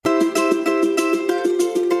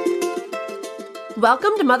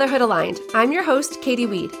Welcome to Motherhood Aligned. I'm your host, Katie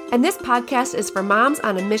Weed, and this podcast is for moms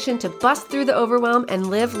on a mission to bust through the overwhelm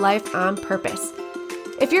and live life on purpose.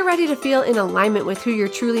 If you're ready to feel in alignment with who you're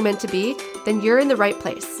truly meant to be, then you're in the right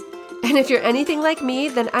place. And if you're anything like me,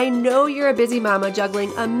 then I know you're a busy mama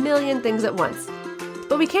juggling a million things at once.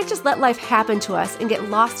 But we can't just let life happen to us and get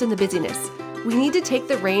lost in the busyness. We need to take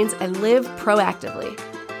the reins and live proactively.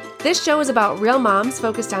 This show is about real moms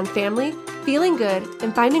focused on family, feeling good,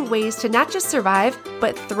 and finding ways to not just survive,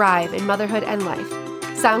 but thrive in motherhood and life.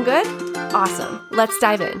 Sound good? Awesome. Let's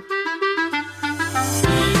dive in.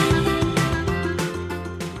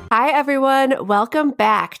 Hi, everyone. Welcome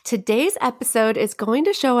back. Today's episode is going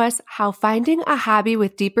to show us how finding a hobby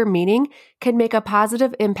with deeper meaning can make a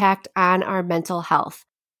positive impact on our mental health.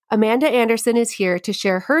 Amanda Anderson is here to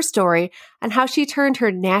share her story on how she turned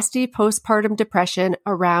her nasty postpartum depression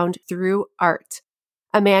around through art.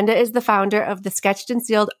 Amanda is the founder of the Sketched and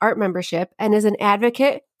Sealed Art Membership and is an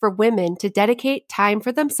advocate for women to dedicate time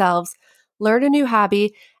for themselves, learn a new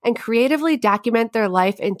hobby, and creatively document their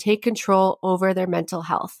life and take control over their mental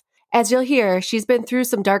health. As you'll hear, she's been through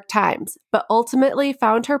some dark times, but ultimately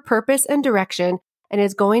found her purpose and direction and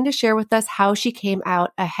is going to share with us how she came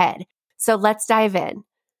out ahead. So let's dive in.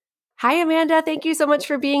 Hi, Amanda. Thank you so much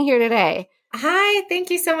for being here today. Hi. Thank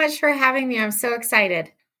you so much for having me. I'm so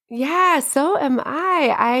excited. Yeah, so am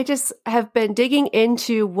I. I just have been digging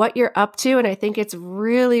into what you're up to, and I think it's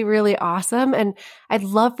really, really awesome. And I'd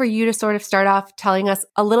love for you to sort of start off telling us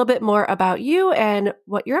a little bit more about you and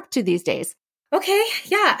what you're up to these days. Okay.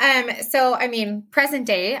 Yeah. Present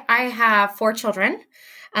day, I have 4 children.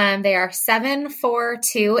 They are 7, 4,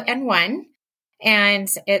 2, and 1. And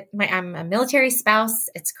I'm a military spouse.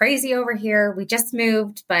 It's crazy over here. We just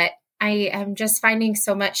moved, but I am just finding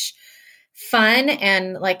so much fun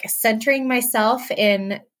and like centering myself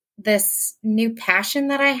in this new passion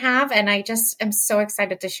that I have. And I just am so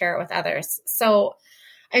excited to share it with others. So,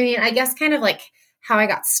 I guess kind of like how I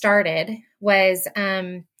got started was,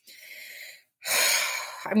 I'm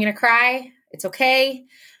going to cry. It's okay.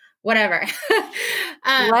 Whatever.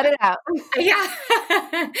 Let it out. Yeah.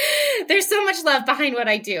 There's so much love behind what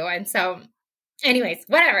I do. And so anyways,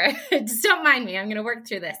 whatever. Just don't mind me. I'm going to work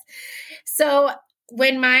through this. So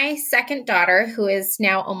when my second daughter, who is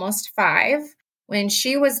now almost 5, when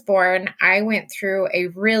she was born, I went through a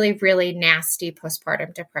really, really nasty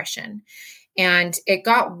postpartum depression. And it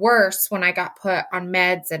got worse when I got put on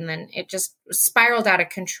meds, and then it just spiraled out of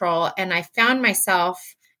control. And I found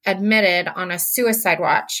myself admitted on a suicide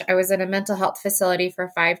watch. I was in a mental health facility for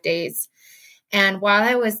 5 days. And while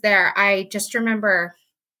I was there, I just remember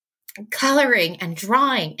coloring and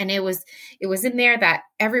drawing. And it was in there that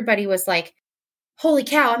everybody was like, holy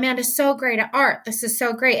cow, Amanda's so great at art. This is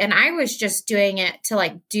so great. And I was just doing it to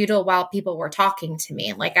like doodle while people were talking to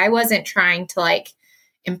me. Like I wasn't trying to like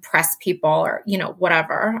impress people or,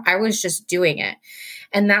 whatever. I was just doing it.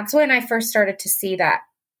 And that's when I first started to see that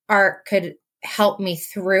art could help me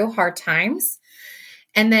through hard times.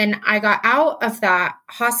 And then I got out of that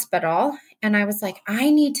hospital and I was like,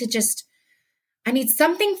 I need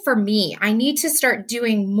something for me. I need to start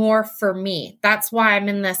doing more for me. That's why I'm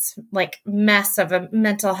in this like mess of a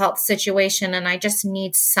mental health situation and I just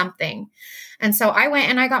need something. And so I went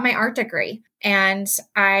and I got my art degree and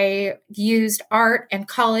I used art and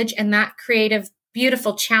college, and that creative,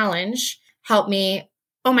 beautiful challenge helped me,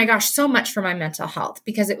 oh my gosh, so much for my mental health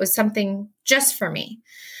because it was something just for me.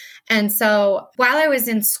 And so while I was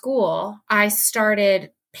in school, I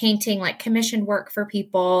started painting like commissioned work for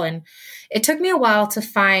people. And it took me a while to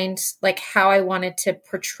find like how I wanted to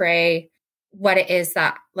portray what it is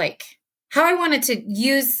that like, how I wanted to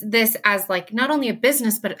use this as like not only a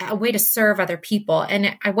business, but a way to serve other people.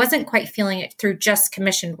 And I wasn't quite feeling it through just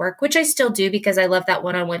commissioned work, which I still do because I love that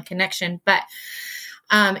one-on-one connection. But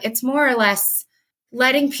it's more or less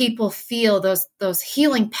letting people feel those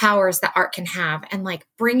healing powers that art can have and like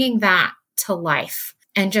bringing that to life.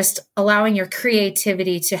 And just allowing your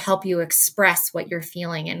creativity to help you express what you're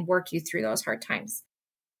feeling and work you through those hard times.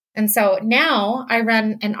 And so now I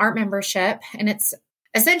run an art membership, and it's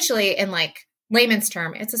essentially in like layman's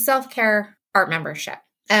term, it's a self-care art membership.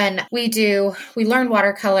 And we learn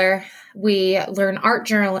watercolor, we learn art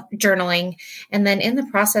journaling. And then in the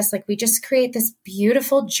process, like we just create this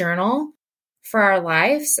beautiful journal for our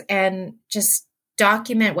lives and just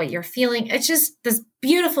document what you're feeling. It's just this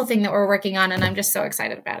beautiful thing that we're working on, and I'm just so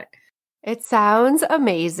excited about it. It sounds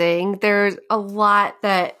amazing. There's a lot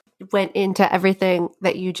that went into everything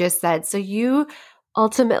that you just said. So you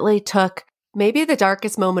ultimately took maybe the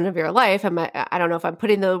darkest moment of your life. I don't know if I'm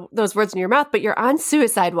putting those words in your mouth, but you're on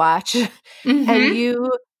suicide watch and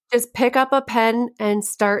you just pick up a pen and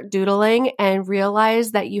start doodling and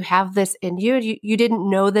realize that you have this in you? You didn't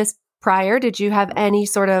know this prior. Did you have any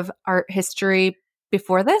sort of art history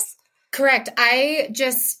before this? Correct. I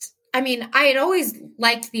had always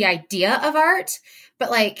liked the idea of art,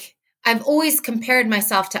 but like I've always compared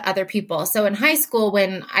myself to other people. So in high school,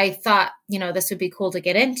 when I thought, this would be cool to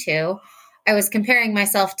get into, I was comparing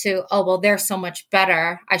myself to, oh, well, they're so much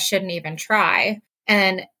better. I shouldn't even try.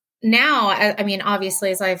 And now,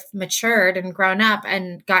 obviously, as I've matured and grown up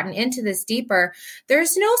and gotten into this deeper,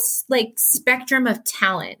 there's no like spectrum of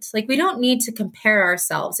talent. Like we don't need to compare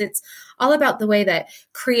ourselves. It's all about the way that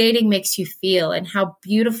creating makes you feel and how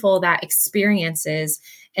beautiful that experience is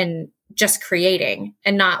and just creating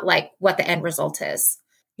and not like what the end result is.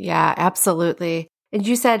 Yeah, absolutely. And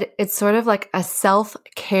you said it's sort of like a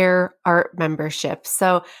self-care art membership.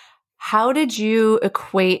 So how did you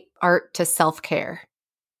equate art to self-care?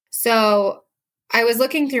 So I was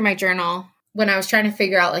looking through my journal when I was trying to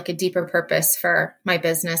figure out like a deeper purpose for my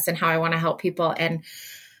business and how I want to help people. And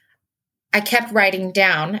I kept writing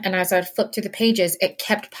down, and as I would flip through the pages, it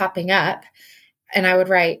kept popping up, and I would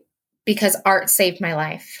write, because art saved my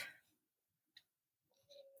life.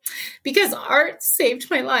 Because art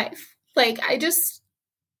saved my life. Like I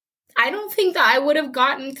don't think that I would have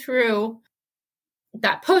gotten through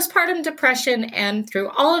that postpartum depression and through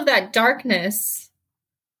all of that darkness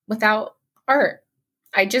without art.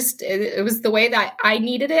 It was the way that I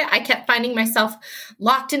needed it. I kept finding myself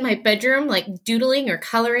locked in my bedroom, like doodling or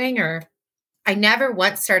coloring, or I never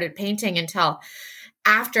once started painting until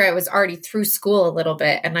after I was already through school a little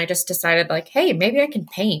bit. And I just decided like, hey, maybe I can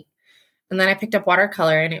paint. And then I picked up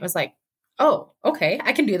watercolor and it was like, oh, okay,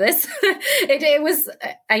 I can do this.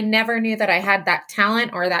 I never knew that I had that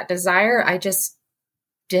talent or that desire. I just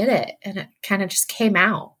did it and it kind of just came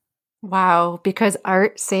out. Wow, because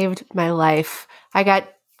art saved my life. I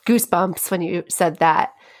got goosebumps when you said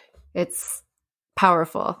that. It's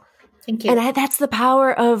powerful. Thank you. And that's the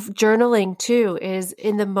power of journaling too, is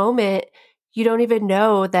in the moment, you don't even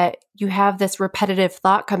know that you have this repetitive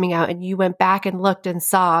thought coming out and you went back and looked and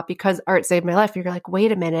saw because art saved my life. You're like,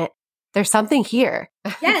 wait a minute, there's something here.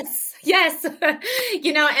 Yes. And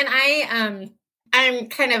I'm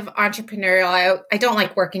kind of entrepreneurial. I don't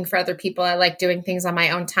like working for other people. I like doing things on my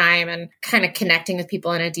own time and kind of connecting with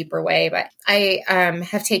people in a deeper way. But I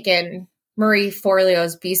have taken Marie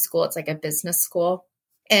Forleo's B School. It's like a business school.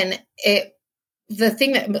 And the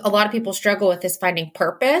thing that a lot of people struggle with is finding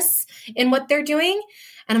purpose in what they're doing.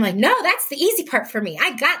 And I'm like, no, that's the easy part for me.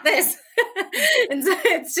 I got this. And so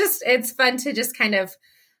it's fun to just kind of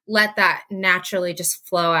let that naturally just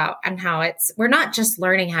flow out, and how we're not just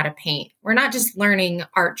learning how to paint. We're not just learning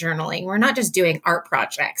art journaling. We're not just doing art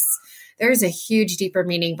projects. There's a huge, deeper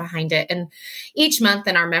meaning behind it. And each month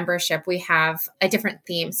in our membership, we have a different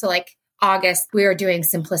theme. So like August, we are doing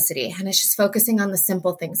simplicity, and it's just focusing on the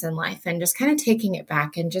simple things in life and just kind of taking it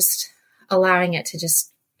back and just allowing it to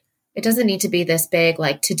it doesn't need to be this big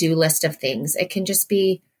like to-do list of things. It can just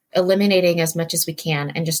be eliminating as much as we can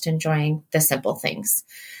and just enjoying the simple things.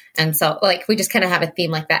 And so like we just kind of have a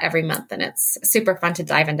theme like that every month, and it's super fun to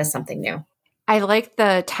dive into something new. I like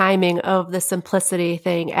the timing of the simplicity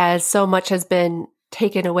thing, as so much has been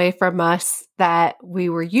taken away from us that we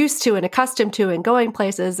were used to and accustomed to and going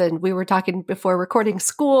places. And we were talking before recording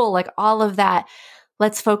school, like all of that.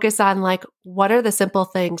 Let's focus on like, what are the simple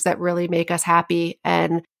things that really make us happy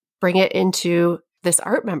and bring it into this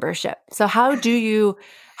art membership. So how do you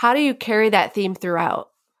carry that theme throughout?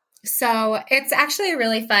 So it's actually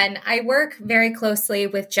really fun. I work very closely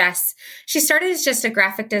with Jess. She started as just a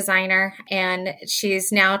graphic designer, and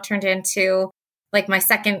she's now turned into like my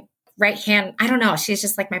second right hand. I don't know. She's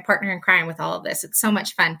just like my partner in crime with all of this. It's so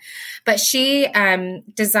much fun. But she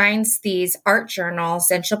designs these art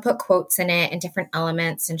journals, and she'll put quotes in it and different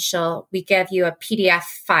elements. And we give you a PDF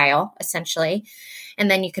file essentially. And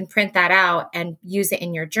then you can print that out and use it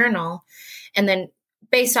in your journal. And then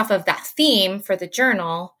based off of that theme for the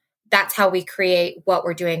journal, that's how we create what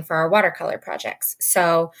we're doing for our watercolor projects.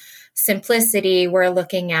 So simplicity, we're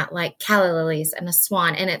looking at like calla lilies and a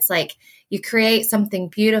swan. And it's like you create something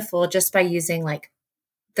beautiful just by using like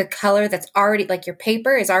the color that's already, like your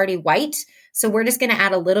paper is already white. So we're just going to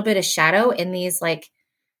add a little bit of shadow in these like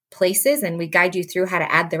places, and we guide you through how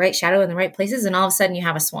to add the right shadow in the right places. And all of a sudden you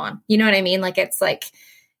have a swan. You know what I mean? Like it's like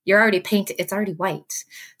you're already painted, it's already white.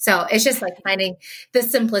 So it's just like finding the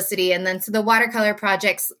simplicity. And then so the watercolor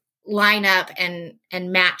projects line up and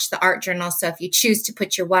match the art journal. So if you choose to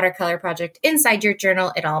put your watercolor project inside your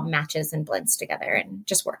journal, it all matches and blends together and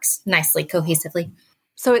just works nicely, cohesively.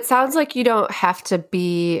 So it sounds like you don't have to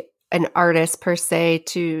be an artist per se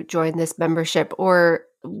to join this membership, or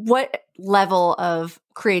what level of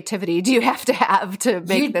creativity do you have to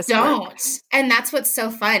make this work? And that's what's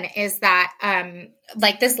so fun is that,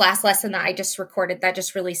 like this last lesson that I just recorded that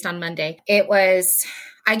just released on Monday, it was,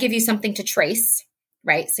 I give you something to trace,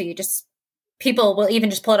 right? So people will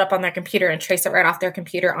even just pull it up on their computer and trace it right off their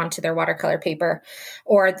computer onto their watercolor paper,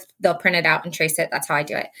 or they'll print it out and trace it. That's how I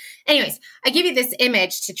do it. Anyways, I give you this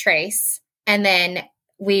image to trace, and then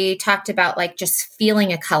we talked about like just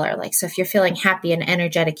feeling a color. Like, so if you're feeling happy and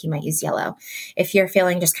energetic, you might use yellow. If you're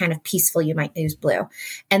feeling just kind of peaceful, you might use blue.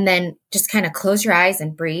 And then just kind of close your eyes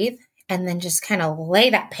and breathe, and then just kind of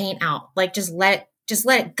lay that paint out. Like just let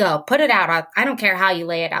it go. Put it out. I don't care how you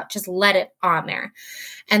lay it out. Just let it on there.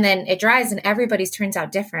 And then it dries, and everybody's turns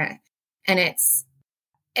out different. And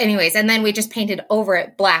anyways, and then we just painted over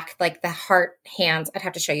it black, like the heart hands. I'd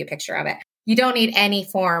have to show you a picture of it. You don't need any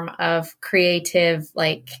form of creative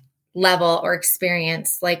like level or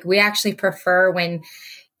experience. Like we actually prefer when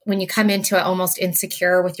you come into it almost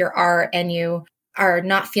insecure with your art and you are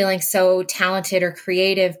not feeling so talented or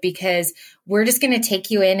creative, because we're just going to take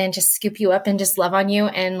you in and just scoop you up and just love on you.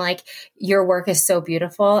 And like your work is so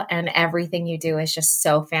beautiful and everything you do is just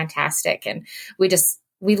so fantastic. And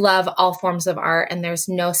we love all forms of art, and there's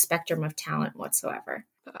no spectrum of talent whatsoever.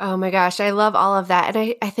 Oh my gosh, I love all of that.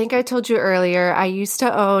 And I think I told you earlier, I used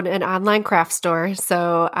to own an online craft store.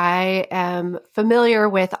 So I am familiar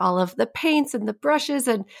with all of the paints and the brushes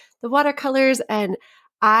and the watercolors. And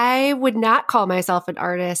I would not call myself an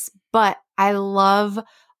artist, but I love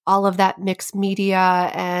all of that mixed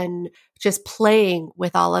media and just playing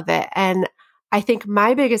with all of it. And I think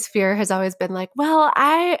my biggest fear has always been like, well,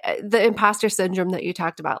 the imposter syndrome that you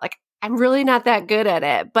talked about, like, I'm really not that good at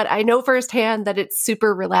it, but I know firsthand that it's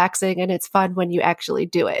super relaxing and it's fun when you actually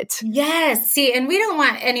do it. Yes. See, and we don't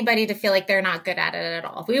want anybody to feel like they're not good at it at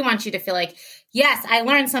all. We want you to feel like, yes, I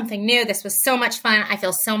learned something new. This was so much fun. I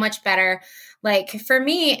feel so much better. Like for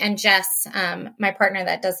me and Jess, my partner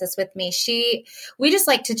that does this with me, we just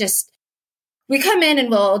like to we come in and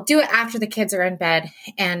we'll do it after the kids are in bed,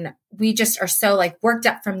 and we just are so like worked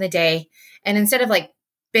up from the day. And instead of like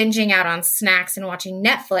binging out on snacks and watching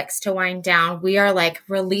Netflix to wind down, we are like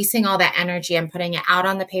releasing all that energy and putting it out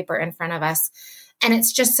on the paper in front of us. And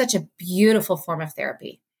it's just such a beautiful form of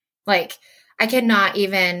therapy. Like I cannot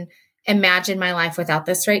even imagine my life without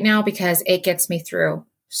this right now, because it gets me through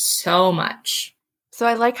so much. So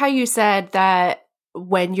I like how you said that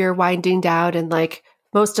when you're winding down, and like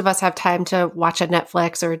most of us have time to watch a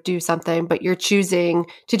Netflix or do something, but you're choosing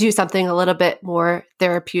to do something a little bit more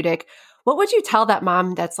therapeutic. What would you tell that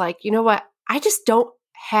mom that's like, you know what, I just don't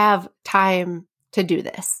have time to do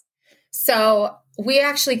this? So we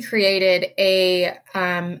actually created a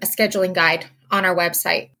scheduling guide on our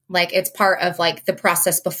website. Like it's part of like the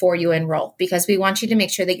process before you enroll, because we want you to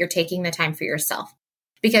make sure that you're taking the time for yourself,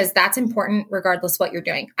 because that's important regardless what you're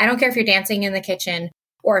doing. I don't care if you're dancing in the kitchen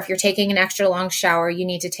or if you're taking an extra long shower, you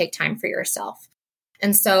need to take time for yourself.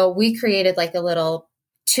 And so we created like a little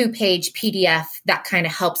 2-page PDF that kind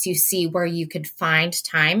of helps you see where you could find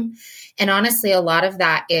time. And honestly, a lot of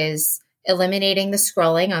that is eliminating the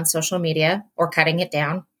scrolling on social media or cutting it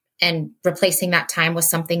down and replacing that time with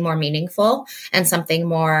something more meaningful and something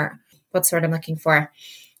more, what's the word I'm looking for?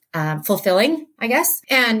 Fulfilling, I guess.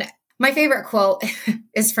 And my favorite quote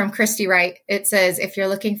is from Christy Wright. It says, if you're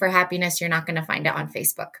looking for happiness, you're not going to find it on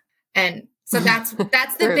Facebook. And so that's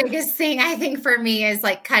the biggest thing I think for me is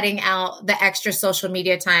like cutting out the extra social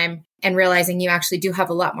media time and realizing you actually do have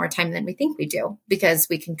a lot more time than we think we do, because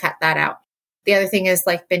we can cut that out. The other thing is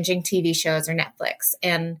like binging TV shows or Netflix.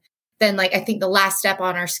 And then like, I think the last step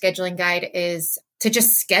on our scheduling guide is to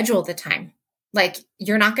just schedule the time. Like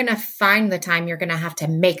you're not going to find the time. You're going to have to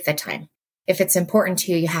make the time. If it's important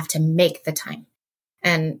to you, you have to make the time.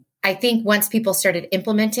 And I think once people started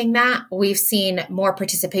implementing that, we've seen more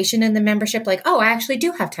participation in the membership. Like, oh, I actually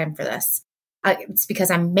do have time for this. It's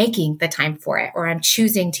because I'm making the time for it, or I'm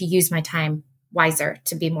choosing to use my time wiser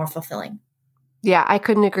to be more fulfilling. Yeah, I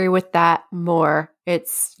couldn't agree with that more.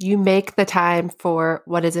 It's you make the time for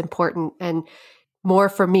what is important, and more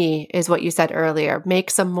for me is what you said earlier.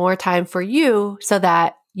 Make some more time for you so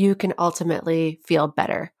that you can ultimately feel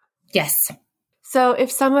better. Yes. So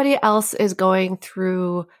if somebody else is going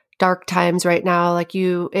through dark times right now, like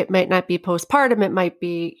you, it might not be postpartum, it might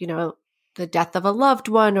be, the death of a loved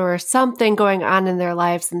one or something going on in their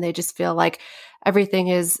lives, and they just feel like everything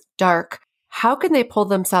is dark. How can they pull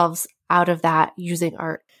themselves out of that using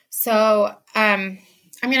art? So I'm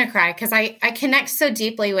going to cry because I connect so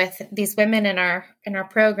deeply with these women in our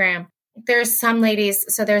program. There's some ladies.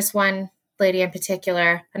 So there's one lady in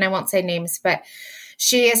particular, and I won't say names, but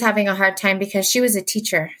she is having a hard time because she was a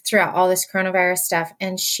teacher throughout all this coronavirus stuff.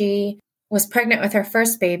 And she was pregnant with her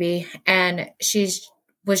first baby, and she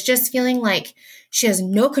was just feeling like she has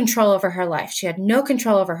no control over her life. She had no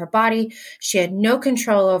control over her body. She had no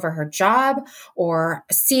control over her job or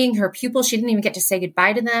seeing her pupils. She didn't even get to say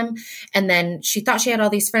goodbye to them. And then she thought she had all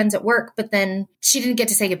these friends at work, but then she didn't get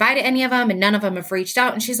to say goodbye to any of them, and none of them have reached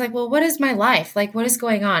out. And she's like, well, what is my life? Like, what is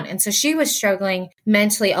going on? And so she was struggling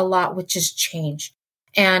mentally a lot with just change.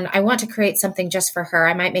 And I want to create something just for her.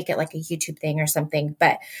 I might make it like a YouTube thing or something,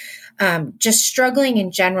 but just struggling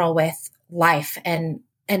in general with life and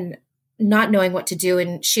not knowing what to do.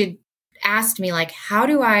 And she'd asked me, like, how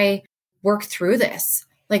do I work through this?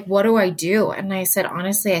 Like, what do I do? And I said,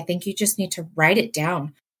 honestly, I think you just need to write it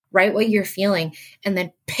down, write what you're feeling, and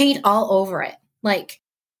then paint all over it. Like,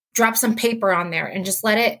 drop some paper on there and just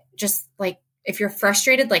let it just like, if you're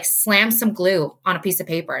frustrated, like slam some glue on a piece of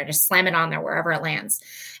paper and just slam it on there wherever it lands,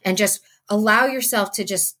 and just allow yourself to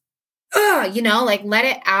just, like let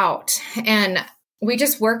it out. And we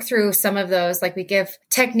just work through some of those, like we give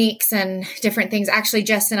techniques and different things. Actually,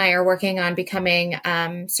 Jess and I are working on becoming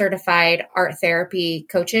certified art therapy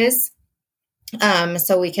coaches.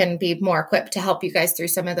 So we can be more equipped to help you guys through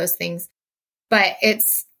some of those things. But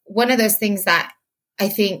it's one of those things that I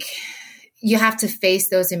think you have to face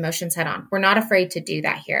those emotions head on. We're not afraid to do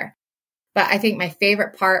that here. But I think my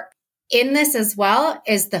favorite part in this as well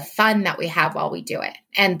is the fun that we have while we do it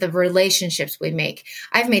and the relationships we make.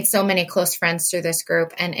 I've made so many close friends through this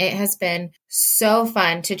group, and it has been so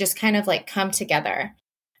fun to just kind of like come together.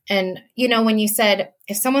 And, when you said,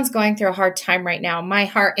 if someone's going through a hard time right now, my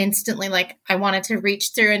heart instantly, like, I wanted to reach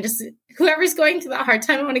through and just, whoever's going through that hard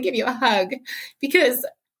time, I want to give you a hug, because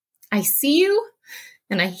I see you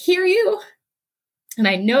and I hear you and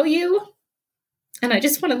I know you and I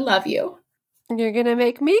just want to love you. You're going to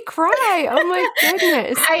make me cry. Oh my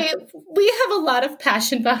goodness. We have a lot of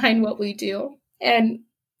passion behind what we do. And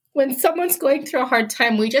when someone's going through a hard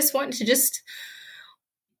time, we just want to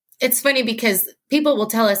it's funny because people will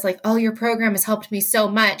tell us like, oh, your program has helped me so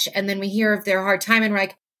much. And then we hear of their hard time and we're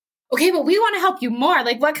like, okay, but we want to help you more.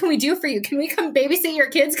 Like, what can we do for you? Can we come babysit your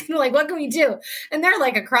kids? What can we do? And they're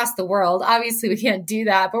like across the world. Obviously, we can't do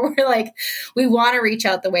that, but we're like, we want to reach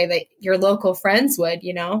out the way that your local friends would,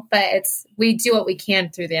 but we do what we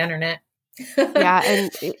can through the internet. Yeah.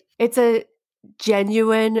 And it's a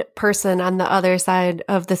genuine person on the other side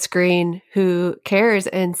of the screen who cares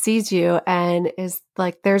and sees you and is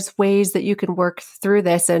like, there's ways that you can work through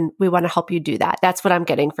this, and we want to help you do that. That's what I'm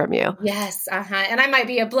getting from you. Yes. And I might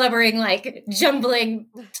be a blubbering, like jumbling,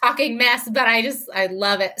 talking mess, but I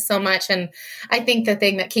love it so much. And I think the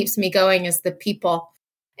thing that keeps me going is the people.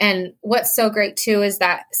 And what's so great too is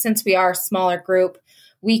that since we are a smaller group,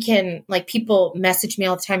 we can, like, people message me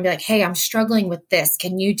all the time and be like, hey, I'm struggling with this.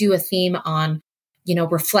 Can you do a theme on,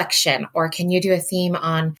 reflection? Or can you do a theme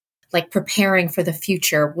on like preparing for the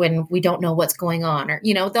future when we don't know what's going on? Or,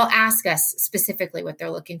 they'll ask us specifically what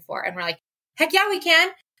they're looking for. And we're like, heck yeah, we can.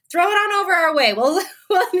 Throw it on over our way. We'll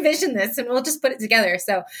envision this and we'll just put it together.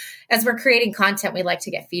 So as we're creating content, we like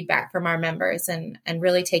to get feedback from our members and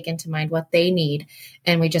really take into mind what they need.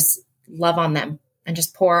 And we just love on them and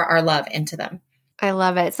just pour our love into them. I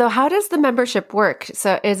love it. So how does the membership work?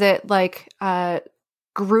 So is it like a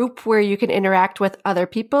group where you can interact with other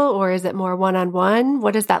people, or is it more one-on-one?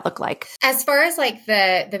 What does that look like? As far as like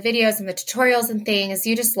the videos and the tutorials and things,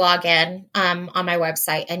 you just log in on my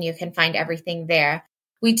website and you can find everything there.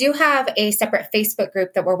 We do have a separate Facebook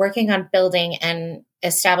group that we're working on building and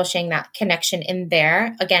establishing that connection in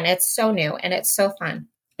there. Again, it's so new and it's so fun.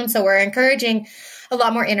 And so we're encouraging a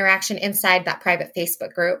lot more interaction inside that private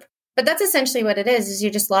Facebook group. But that's essentially what it is you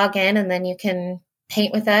just log in and then you can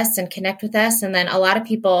paint with us and connect with us. And then a lot of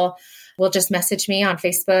people will just message me on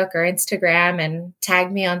Facebook or Instagram and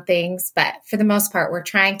tag me on things. But for the most part, we're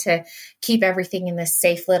trying to keep everything in this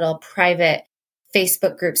safe little private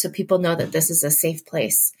Facebook group so people know that this is a safe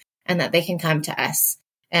place and that they can come to us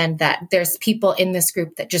and that there's people in this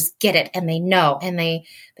group that just get it and they know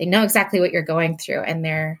exactly what you're going through and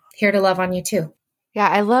they're here to love on you too. Yeah,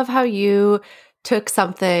 I love how you took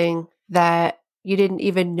something that you didn't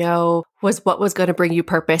even know was what was going to bring you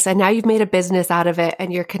purpose. And now you've made a business out of it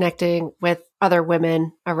and you're connecting with other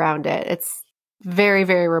women around it. It's very,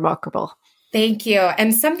 very remarkable. Thank you.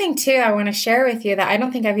 And something too I want to share with you that I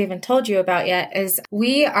don't think I've even told you about yet is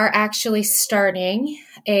we are actually starting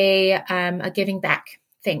a giving back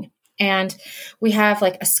thing. And we have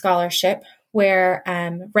like a scholarship where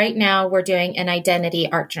right now we're doing an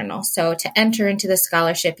identity art journal. So to enter into the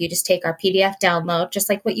scholarship, you just take our PDF download, just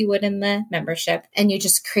like what you would in the membership, and you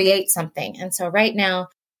just create something. And so right now,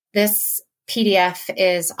 this PDF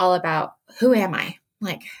is all about who am I?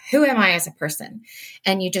 Like, who am I as a person?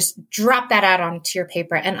 And you just drop that out onto your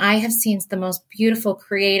paper. And I have seen the most beautiful,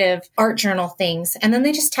 creative art journal things. And then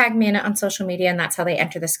they just tag me in it on social media, and that's how they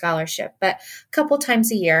enter the scholarship. But a couple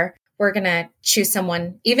times a year, we're going to choose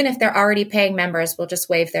someone, even if they're already paying members, we'll just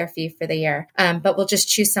waive their fee for the year. But we'll just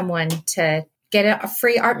choose someone to get a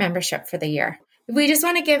free art membership for the year. We just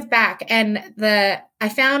want to give back. And I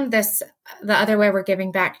found this, the other way we're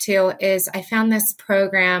giving back too, is I found this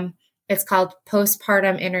program. It's called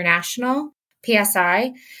Postpartum International,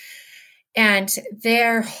 PSI. And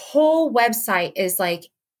their whole website is like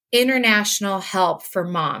international help for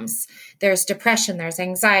moms. There's depression, there's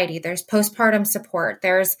anxiety, there's postpartum support,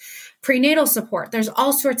 there's prenatal support, there's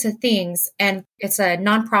all sorts of things. And it's a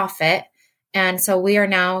nonprofit. And so we are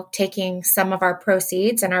now taking some of our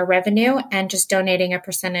proceeds and our revenue and just donating a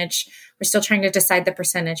percentage. We're still trying to decide the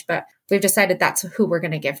percentage, but we've decided that's who we're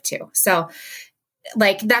going to give to. So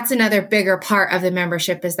like, that's another bigger part of the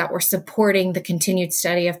membership, is that we're supporting the continued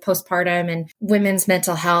study of postpartum and women's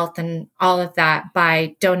mental health and all of that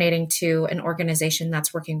by donating to an organization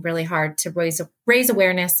that's working really hard to raise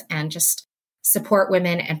awareness and just support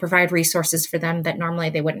women and provide resources for them that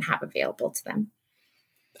normally they wouldn't have available to them.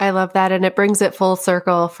 I love that. And it brings it full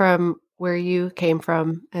circle from where you came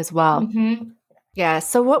from as well. Mm-hmm. Yeah.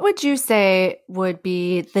 So what would you say would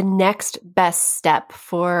be the next best step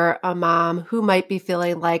for a mom who might be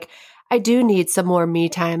feeling like, I do need some more me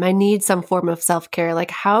time. I need some form of self-care.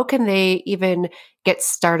 Like, how can they even get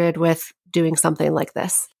started with doing something like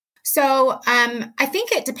this? So I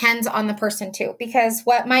think it depends on the person too, because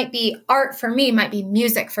what might be art for me might be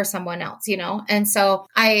music for someone else, you know? And so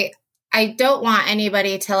I don't want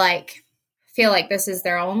anybody to like feel like this is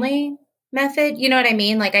their only method. You know what I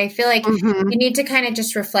mean? Like, I feel like you need to kind of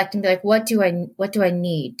just reflect and be like, what do I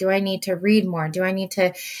need? Do I need to read more? Do I need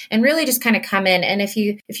to, and really just kind of come in. And if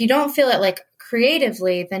you don't feel it like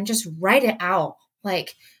creatively, then just write it out.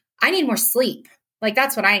 Like, I need more sleep. Like,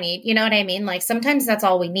 that's what I need. You know what I mean? Like, sometimes that's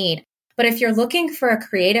all we need. But if you're looking for a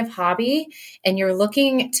creative hobby and you're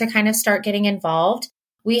looking to kind of start getting involved,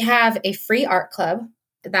 we have a free art club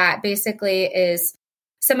that basically is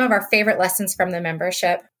some of our favorite lessons from the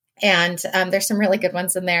membership. And there's some really good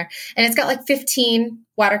ones in there. And it's got like 15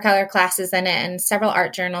 watercolor classes in it and several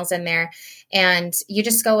art journals in there. And you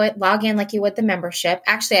just log in like you would the membership.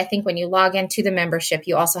 Actually, I think when you log into the membership,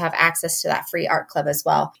 you also have access to that free art club as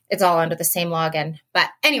well. It's all under the same login.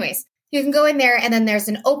 But anyways, you can go in there, and then there's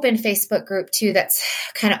an open Facebook group too that's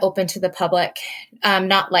kind of open to the public.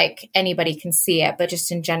 Not like anybody can see it, but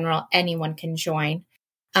just in general, anyone can join.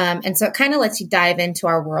 And so it kind of lets you dive into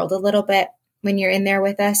our world a little bit when you're in there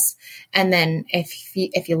with us. And then if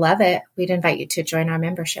you love it, we'd invite you to join our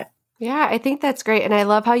membership. Yeah, I think that's great. And I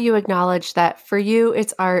love how you acknowledge that for you,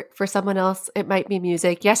 it's art. For someone else, it might be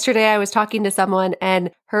music. Yesterday, I was talking to someone,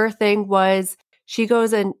 and her thing was she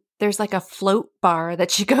goes and there's like a float bar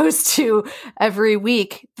that she goes to every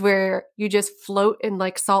week where you just float in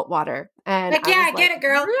like salt water. And like, yeah, I get it,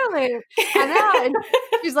 girl. Really? I know. And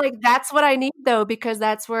she's like, that's what I need though, because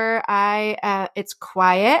that's where it's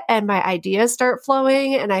quiet and my ideas start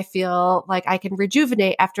flowing and I feel like I can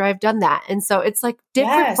rejuvenate after I've done that. And so it's like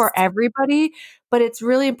different for everybody, but it's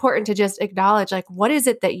really important to just acknowledge like, what is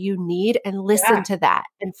it that you need, and listen to that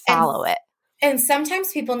and follow it. And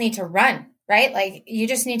sometimes people need to run, right? Like, you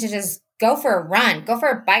just need to just go for a run, go for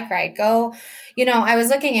a bike ride, I was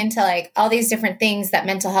looking into like all these different things that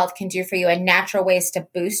mental health can do for you and natural ways to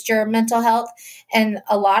boost your mental health. And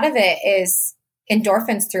a lot of it is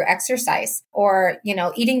endorphins through exercise, or,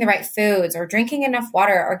 eating the right foods, or drinking enough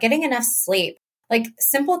water, or getting enough sleep. Like,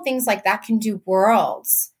 simple things like that can do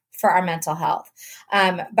worlds for our mental health.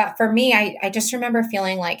 But for me, I just remember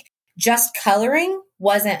feeling like just coloring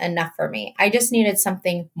wasn't enough for me. I just needed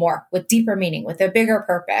something more with deeper meaning, with a bigger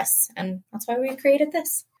purpose. And that's why we created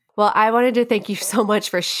this. Well, I wanted to thank you so much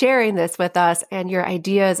for sharing this with us and your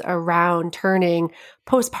ideas around turning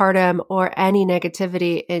postpartum or any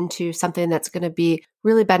negativity into something that's going to be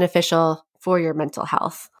really beneficial for your mental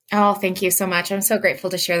health. Oh, thank you so much. I'm so grateful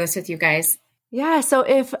to share this with you guys. Yeah. So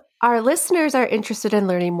if our listeners are interested in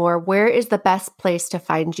learning more, where is the best place to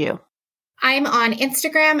find you? I'm on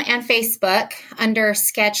Instagram and Facebook under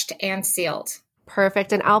Sketched and Sealed.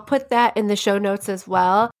 Perfect. And I'll put that in the show notes as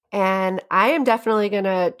well. And I am definitely going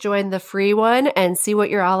to join the free one and see what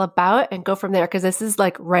you're all about and go from there, because this is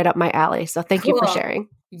like right up my alley. So thank you for sharing.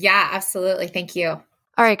 Yeah, absolutely. Thank you.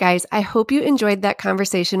 All right, guys, I hope you enjoyed that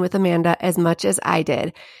conversation with Amanda as much as I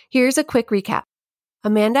did. Here's a quick recap.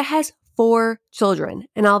 Amanda has 4 children,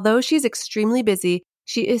 and although she's extremely busy,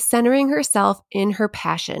 she is centering herself in her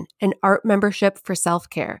passion, an art membership for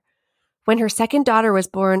self-care. When her second daughter was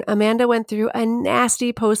born, Amanda went through a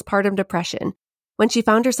nasty postpartum depression. When she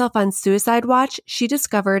found herself on suicide watch, she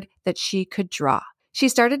discovered that she could draw. She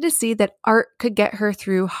started to see that art could get her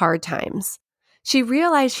through hard times. She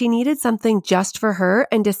realized she needed something just for her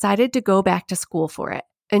and decided to go back to school for it.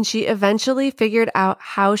 And she eventually figured out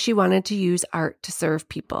how she wanted to use art to serve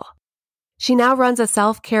people. She now runs a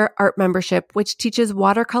self-care art membership, which teaches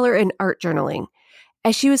watercolor and art journaling.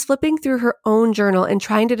 As she was flipping through her own journal and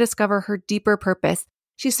trying to discover her deeper purpose,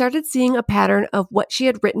 she started seeing a pattern of what she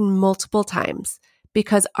had written multiple times.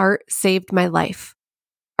 Because art saved my life.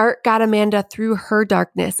 Art got Amanda through her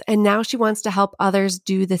darkness, and now she wants to help others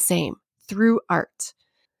do the same through art.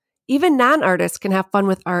 Even non-artists can have fun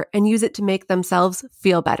with art and use it to make themselves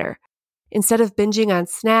feel better. Instead of binging on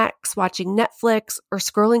snacks, watching Netflix, or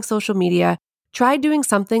scrolling social media, try doing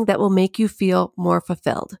something that will make you feel more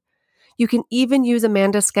fulfilled. You can even use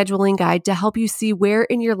Amanda's scheduling guide to help you see where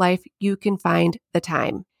in your life you can find the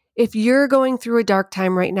time. If you're going through a dark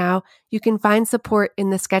time right now, you can find support in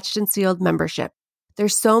the Sketched and Sealed membership.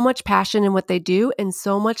 There's so much passion in what they do and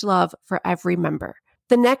so much love for every member.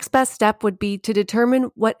 The next best step would be to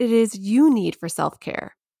determine what it is you need for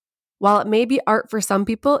self-care. While it may be art for some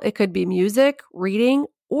people, it could be music, reading,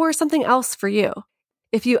 or something else for you.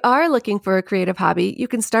 If you are looking for a creative hobby, you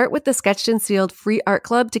can start with the Sketched and Sealed free art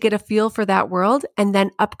club to get a feel for that world and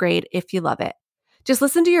then upgrade if you love it. Just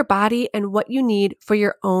listen to your body and what you need for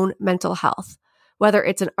your own mental health. Whether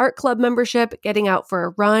it's an art club membership, getting out for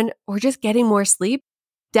a run, or just getting more sleep,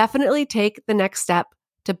 definitely take the next step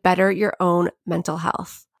to better your own mental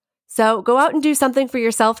health. So go out and do something for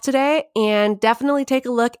yourself today, and definitely take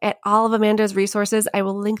a look at all of Amanda's resources. I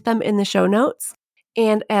will link them in the show notes.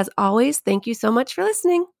 And as always, thank you so much for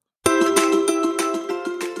listening.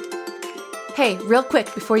 Hey, real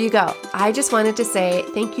quick before you go, I just wanted to say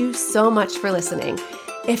thank you so much for listening.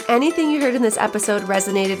 If anything you heard in this episode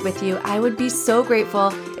resonated with you, I would be so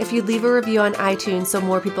grateful if you'd leave a review on iTunes so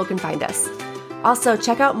more people can find us. Also,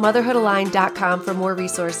 check out motherhoodaligned.com for more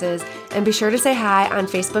resources, and be sure to say hi on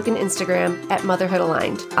Facebook and Instagram at Motherhood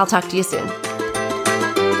Aligned. I'll talk to you soon.